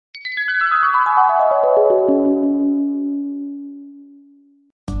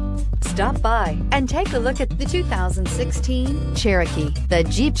Stop by and take a look at the 2016 Cherokee. The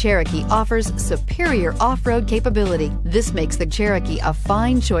Jeep Cherokee offers superior off-road capability. This makes the Cherokee a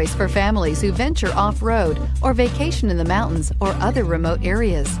fine choice for families who venture off-road or vacation in the mountains or other remote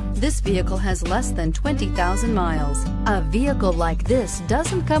areas. This vehicle has less than 20,000 miles. A vehicle like this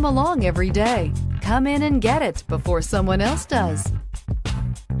doesn't come along every day. Come in and get it before someone else does.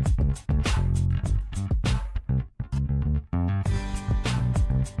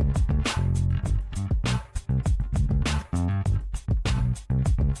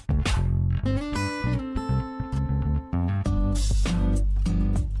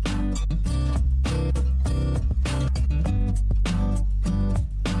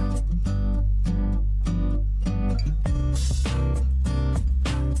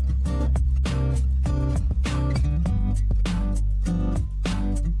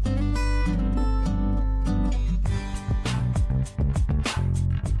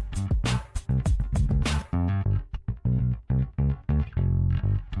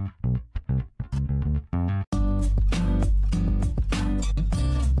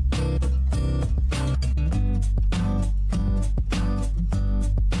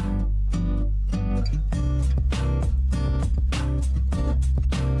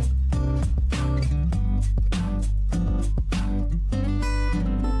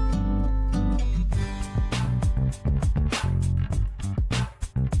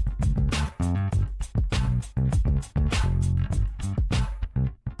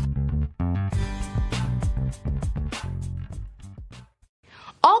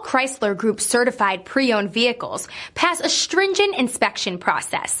 All Chrysler Group certified pre-owned vehicles pass a stringent inspection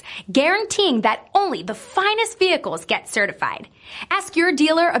process, guaranteeing that only the finest vehicles get certified. Ask your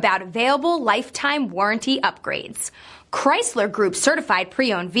dealer about available lifetime warranty upgrades. Chrysler Group certified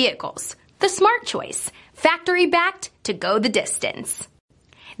pre-owned vehicles, the smart choice, factory backed to go the distance.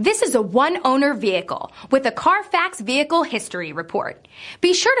 This is a one-owner vehicle with a Carfax Vehicle History Report.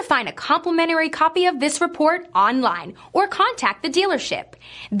 Be sure to find a complimentary copy of this report online or contact the dealership.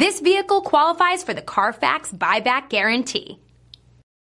 This vehicle qualifies for the Carfax Buyback Guarantee.